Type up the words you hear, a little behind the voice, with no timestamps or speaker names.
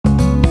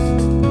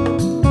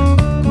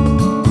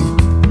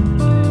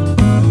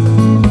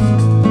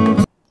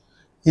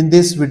In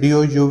this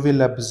video, you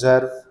will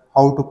observe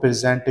how to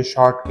present a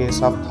short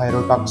case of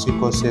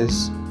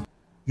thyrotoxicosis.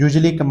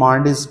 Usually,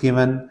 command is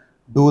given,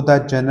 do the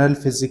general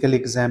physical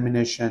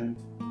examination.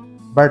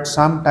 But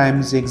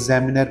sometimes the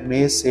examiner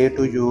may say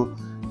to you,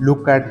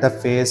 look at the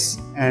face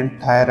and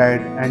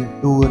thyroid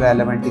and do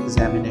relevant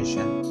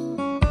examination.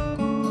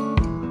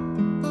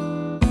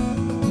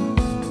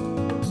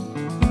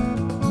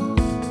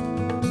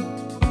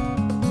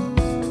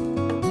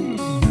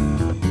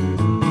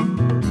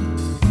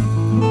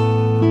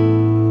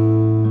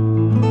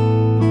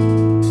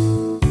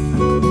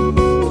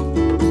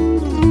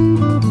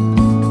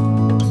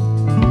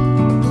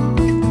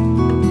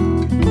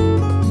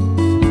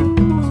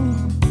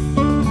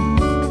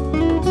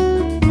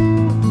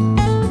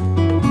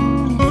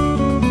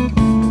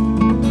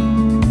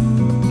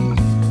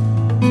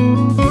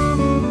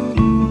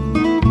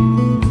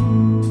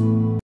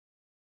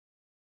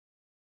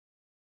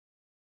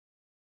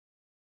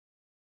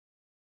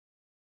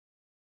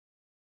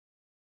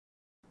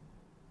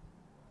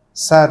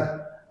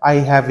 Sir, I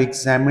have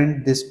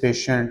examined this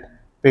patient.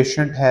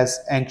 Patient has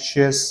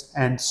anxious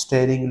and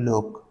staring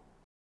look.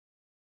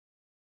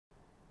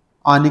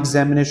 On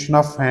examination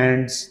of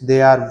hands,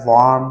 they are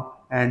warm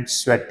and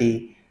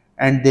sweaty,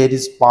 and there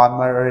is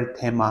palmar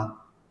erythema.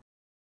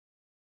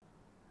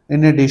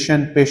 In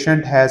addition,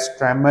 patient has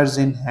tremors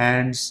in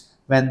hands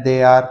when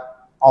they are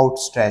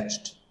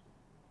outstretched.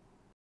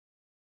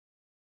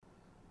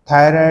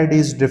 Thyroid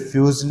is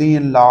diffusely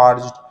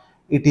enlarged.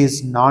 It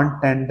is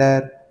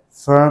non-tender,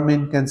 firm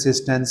in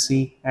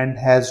consistency, and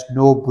has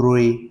no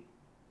bruit.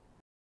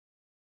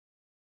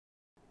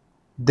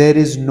 There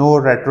is no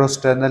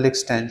retrosternal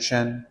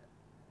extension.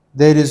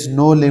 There is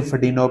no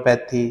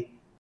lymphadenopathy.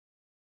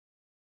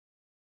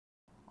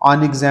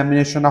 On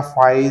examination of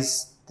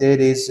eyes, there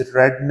is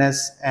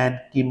redness and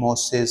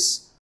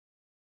chemosis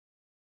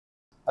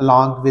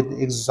along with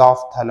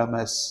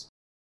exophthalmos.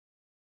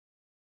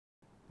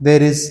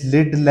 There is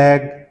lid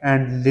lag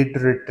and lid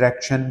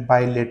retraction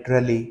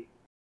bilaterally.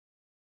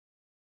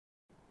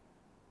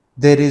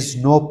 There is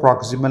no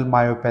proximal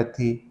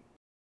myopathy.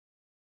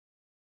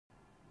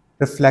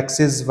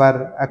 Reflexes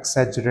were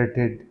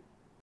exaggerated.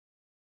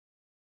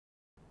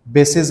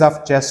 Bases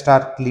of chest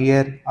are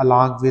clear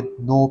along with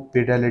no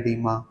pedal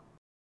edema.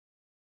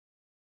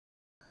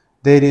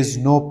 There is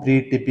no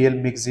pretibial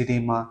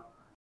myxedema.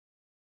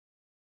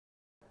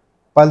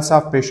 Pulse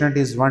of patient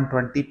is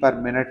 120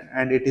 per minute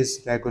and it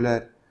is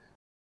regular.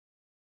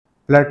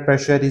 Blood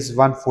pressure is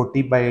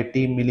 140 by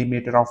 80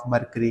 millimeter of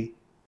mercury.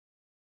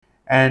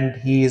 And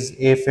he is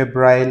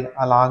afebrile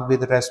along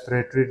with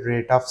respiratory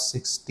rate of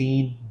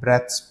 16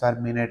 breaths per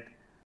minute.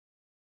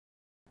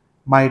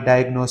 My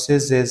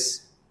diagnosis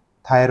is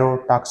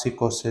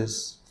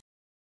thyrotoxicosis.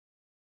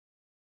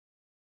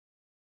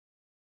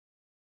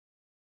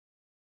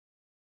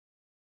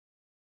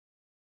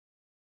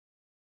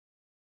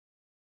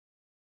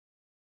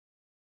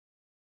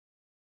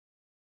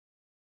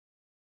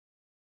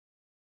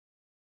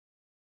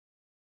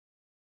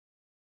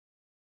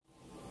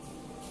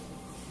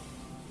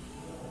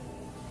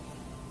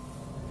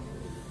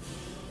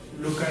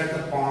 Look at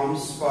the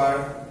palms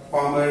for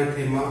palmar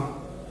erythema,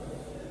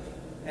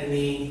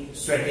 any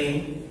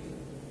sweating,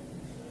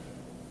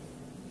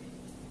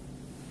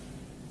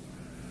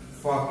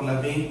 for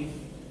clubbing,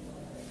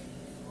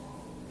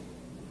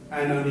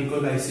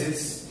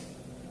 anonycholysis,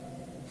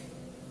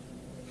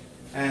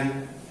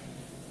 and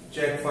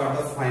check for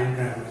the fine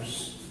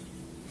tremors.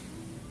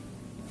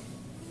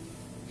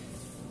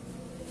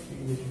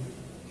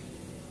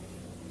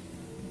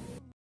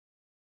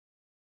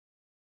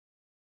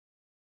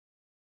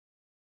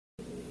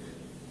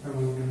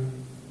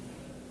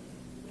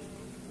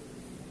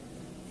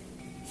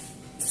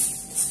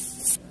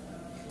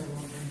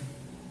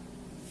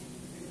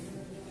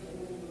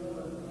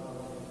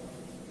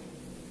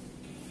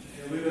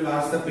 We will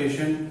ask the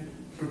patient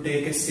to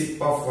take a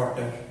sip of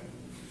water.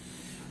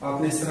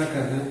 आपने इस तरह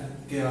करना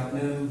है कि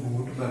आपने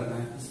घूंट भरना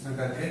है, इस तरह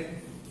करके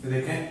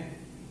देखें,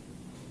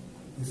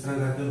 इस तरह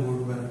करके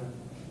घूंट भरा,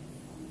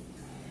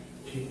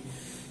 ठीक,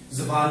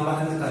 जुबान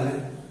बाहर निकालें.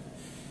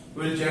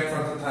 We'll check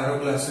for the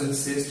thyroglossal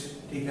cyst,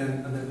 ठीक है,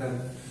 अंदर कर.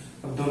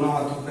 अब दोनों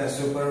हाथों को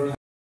ऐसे ऊपर उठा.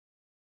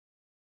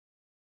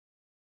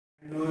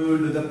 Now we will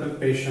do the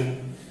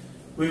palpation.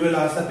 We will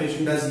ask the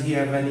patient, does he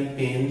have any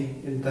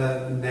pain in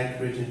the neck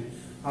region?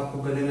 आपको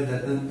गले में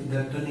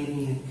दर्द तो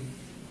नहीं है,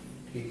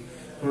 ठीक,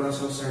 थोड़ा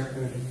सा सेट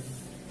कर दें.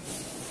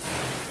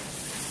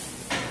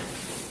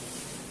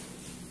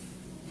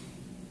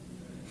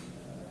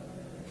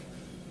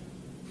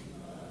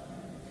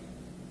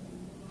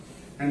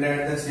 And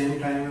at the same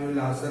time, we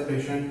will ask the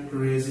patient to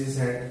raise his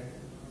head,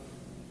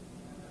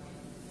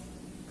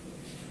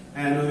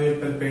 and we will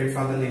palpate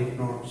for the lymph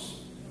nodes.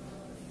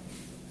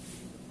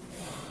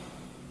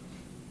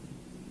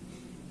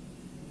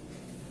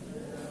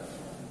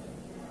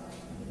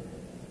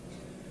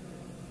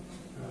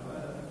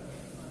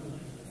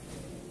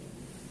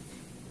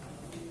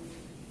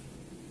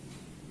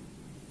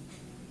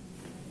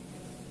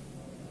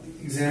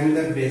 Examine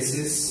the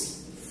basis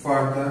for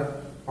the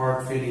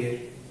heart failure.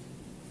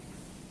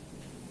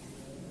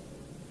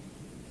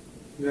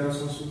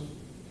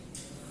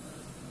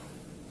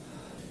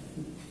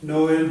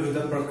 Now we'll do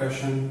the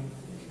percussion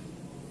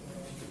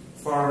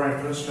for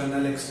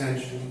retrosternal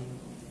extension.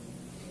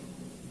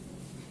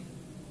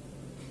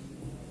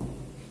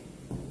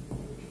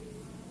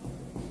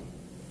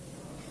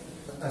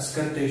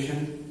 Auscultation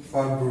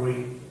for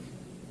brewing.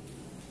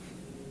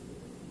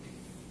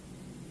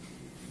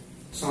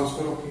 सांस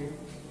को रोकिए.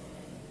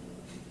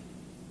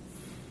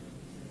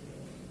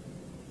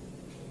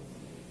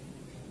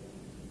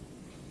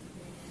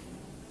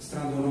 इस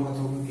तरह दोनों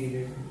हाथों को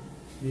कीजिए,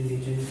 नीचे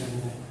नहीं करना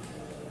है.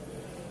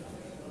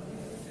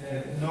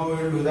 Now we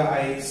will do the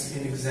eyes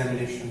in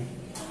examination.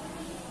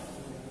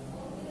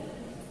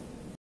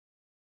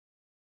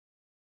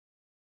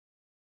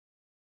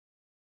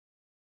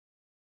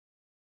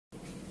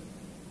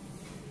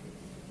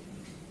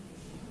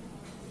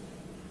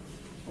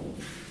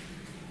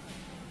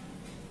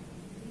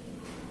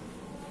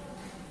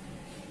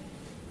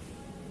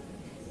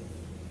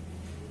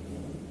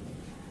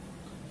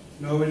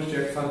 Now we'll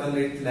check for the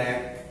lid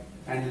lag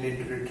and lid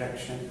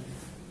retraction.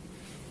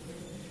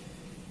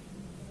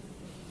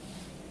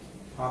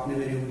 आपने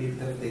मेरी उंगली की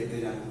तरफ देखते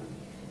जाना.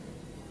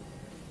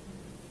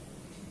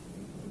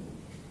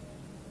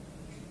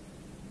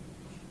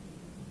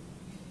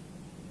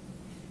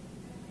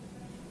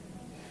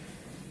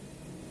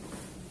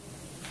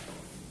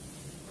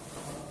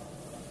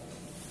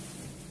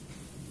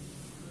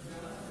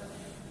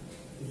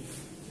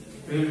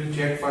 We will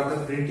check for the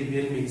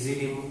pretibial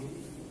maxillum.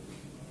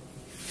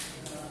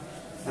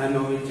 And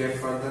now we'll check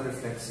for the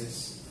reflexes.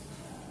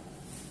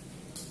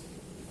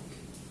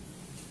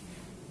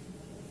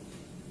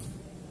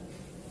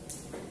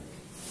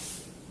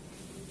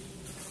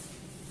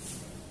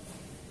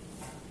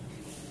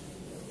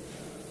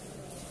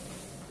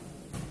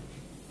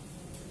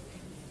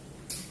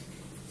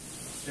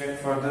 Check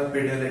for the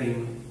pedal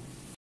edema.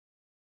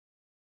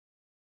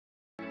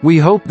 We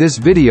hope this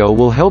video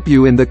will help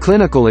you in the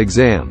clinical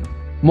exam.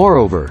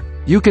 Moreover,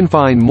 you can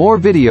find more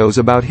videos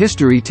about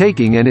history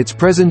taking and its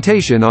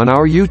presentation on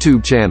our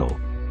YouTube channel.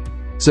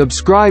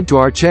 Subscribe to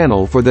our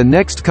channel for the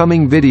next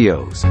coming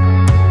videos.